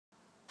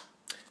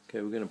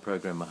Okay, we're going to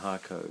program a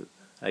Harco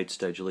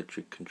 8-stage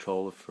electric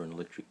controller for an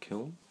electric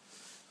kiln.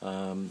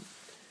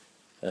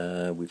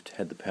 We've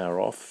had the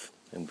power off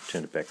and we've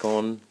turned it back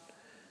on.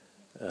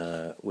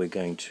 We're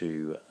going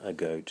to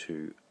go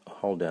to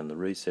hold down the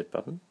reset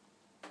button.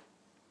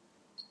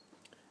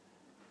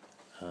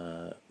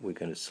 We're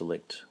going to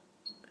select,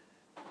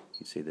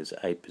 you see there's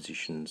 8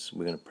 positions,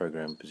 we're going to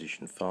program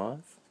position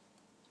 5,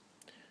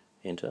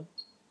 enter,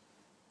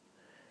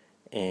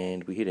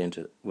 and we hit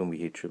enter when we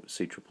hit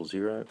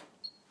C000.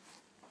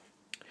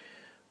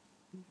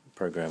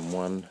 Program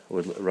 1,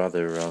 or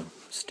rather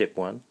step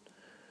 1,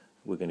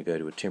 we're going to go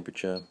to a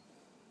temperature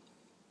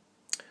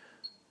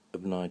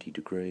of 90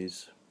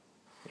 degrees,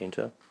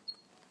 enter,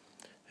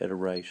 at a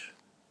rate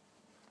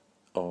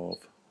of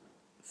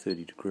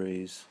 30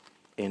 degrees,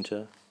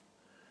 enter,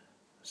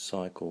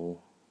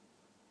 cycle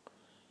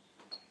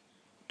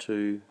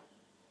 2,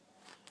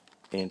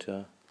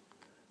 enter,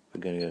 we're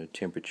going to go to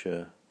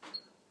temperature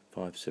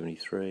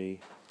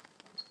 573,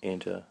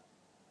 enter,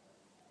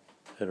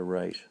 at a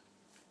rate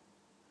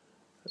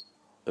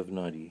of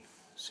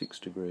 96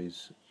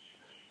 degrees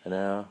an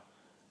hour,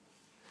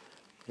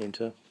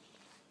 enter,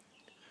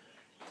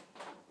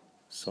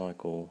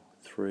 cycle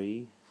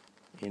 3,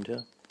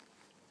 enter,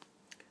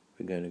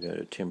 we're going to go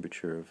to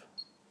temperature of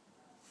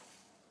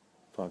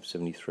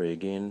 573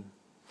 again,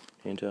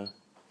 enter,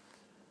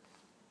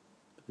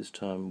 this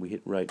time we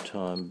hit rate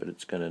time, but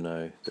it's going to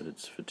know that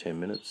it's for 10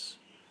 minutes,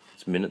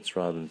 it's minutes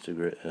rather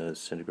than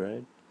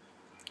centigrade,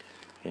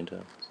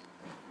 enter,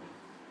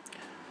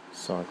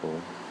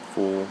 cycle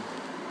 4,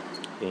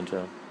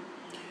 enter,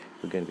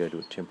 we're going to go to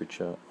a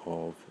temperature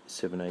of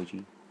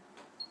 780,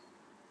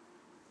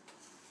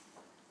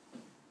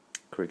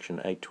 correction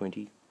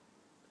 820,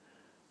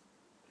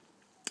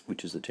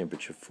 which is the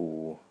temperature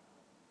for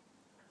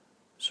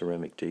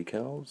ceramic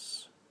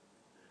decals,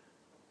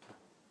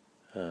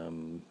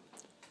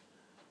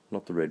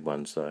 not the red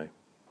ones though,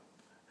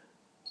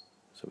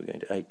 so we're going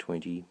to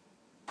 820,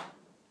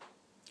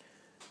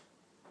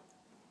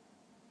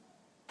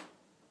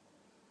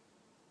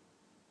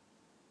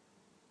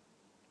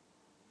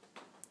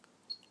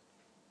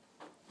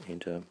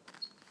 enter,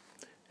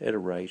 at a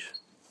rate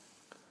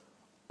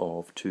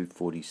of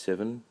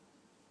 247,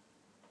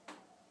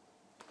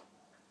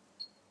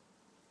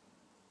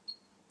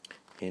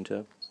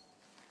 enter,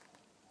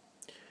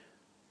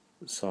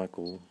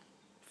 cycle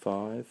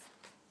 5,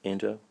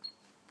 enter,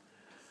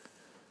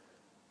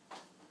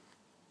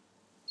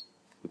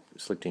 we're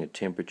selecting a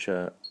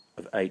temperature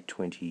of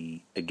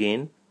 820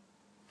 again,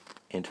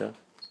 enter,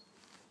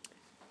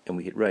 and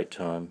we hit rate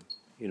time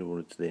in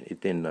order to then,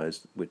 it then knows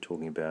that we're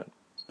talking about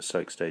a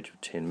soak stage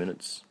of 10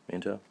 minutes,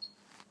 enter,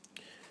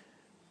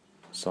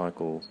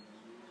 cycle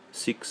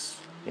 6,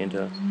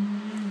 enter,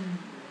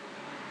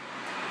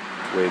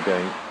 we're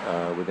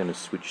going to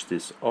switch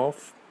this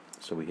off,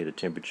 so we hit a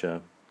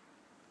temperature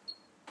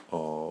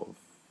of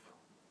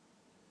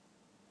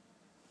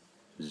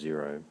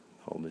 0,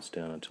 hold this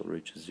down until it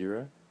reaches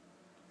 0,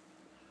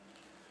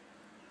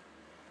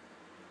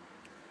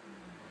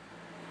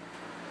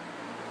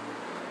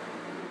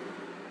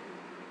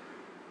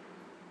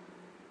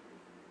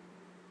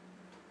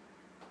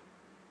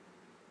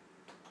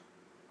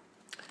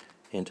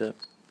 enter,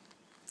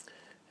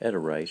 at a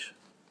rate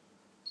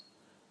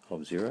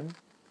of 0,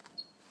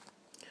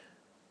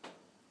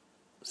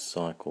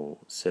 cycle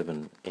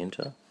 7,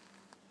 enter,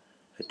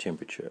 a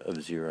temperature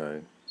of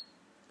 0,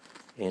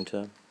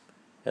 enter,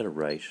 at a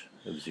rate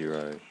of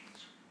 0,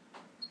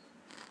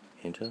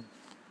 enter,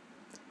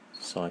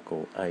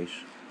 cycle 8,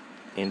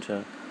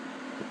 enter,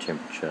 a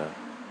temperature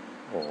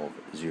of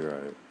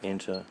 0,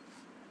 enter,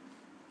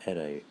 at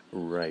a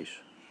rate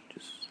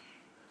just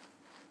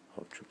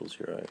of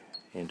 000,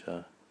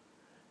 enter,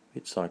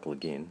 hit cycle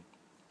again,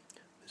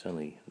 there's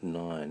only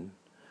 9,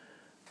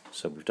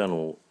 so we've done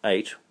all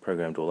 8,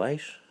 programmed all 8,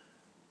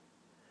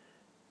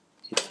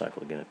 hit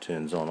cycle again, it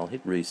turns on, I'll hit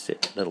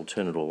reset, that'll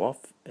turn it all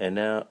off, and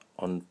now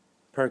on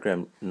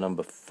program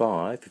number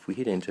 5, if we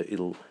hit enter,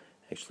 it'll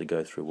actually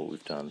go through what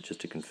we've done,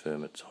 just to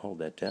confirm it, so hold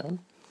that down,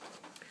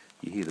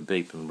 you hear the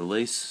beep and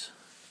release,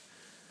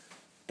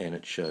 and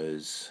it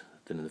shows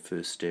that in the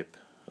first step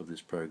of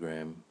this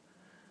program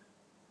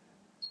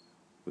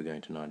we're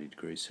going to 90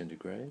 degrees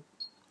centigrade,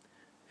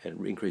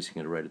 and increasing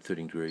at a rate of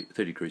 30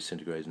 degrees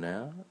centigrade an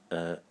hour.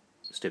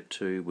 Step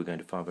 2, we're going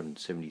to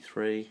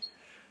 573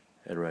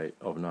 at a rate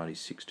of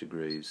 96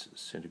 degrees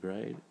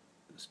centigrade.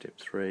 Step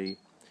 3,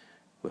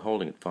 we're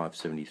holding at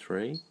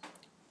 573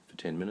 for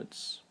 10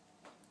 minutes.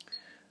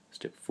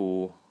 Step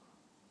 4,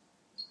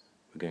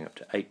 we're going up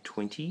to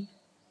 820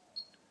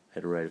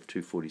 at a rate of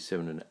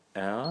 247 an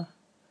hour.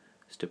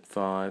 Step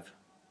 5,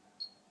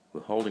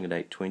 we're holding at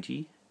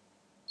 820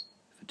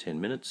 for 10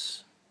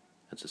 minutes,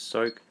 that's a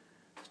soak.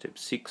 Step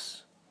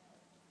 6,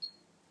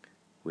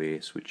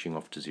 we're switching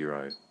off to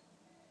 0.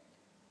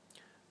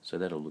 So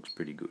that all looks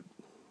pretty good.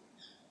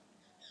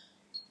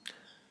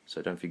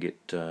 So don't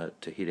forget to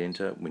hit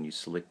enter when you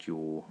select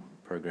your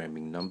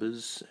programming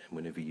numbers, and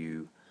whenever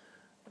you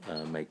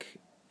make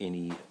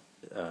any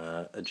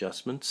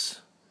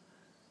adjustments.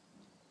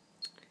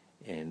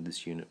 and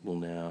this unit will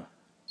now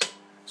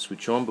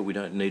switch on, but we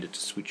don't need it to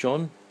switch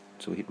on,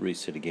 so we hit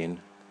reset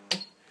again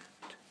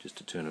just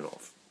to turn it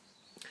off.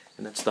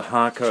 And that's the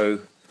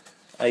Harco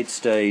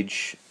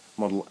 8-stage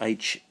model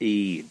HE-NC8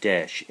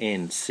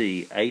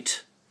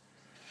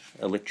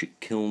 electric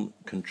kiln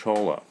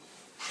controller.